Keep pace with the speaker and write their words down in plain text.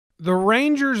The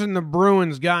Rangers and the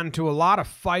Bruins got into a lot of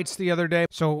fights the other day.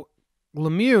 So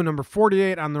Lemieux, number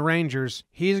 48 on the Rangers,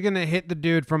 he's going to hit the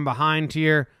dude from behind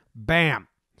here. Bam.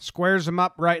 Squares him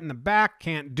up right in the back.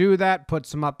 Can't do that.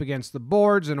 Puts him up against the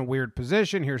boards in a weird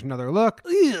position. Here's another look.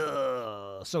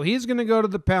 Ugh. So he's going to go to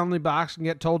the penalty box and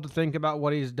get told to think about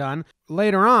what he's done.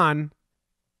 Later on,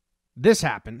 this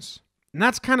happens. And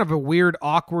that's kind of a weird,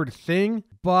 awkward thing,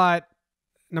 but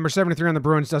number 73 on the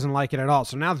Bruins doesn't like it at all.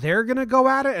 So now they're going to go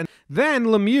at it. And then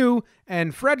Lemieux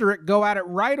and Frederick go at it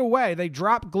right away. They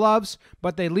drop gloves,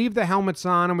 but they leave the helmets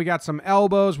on. And we got some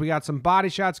elbows. We got some body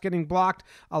shots getting blocked.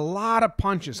 A lot of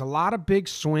punches, a lot of big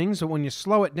swings. But when you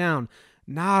slow it down,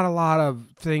 not a lot of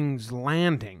things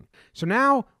landing. So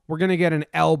now we're going to get an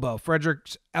elbow.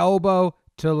 Frederick's elbow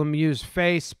to Lemieux's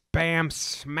face. Bam,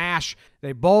 smash.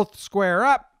 They both square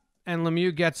up, and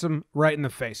Lemieux gets him right in the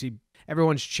face.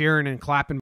 Everyone's cheering and clapping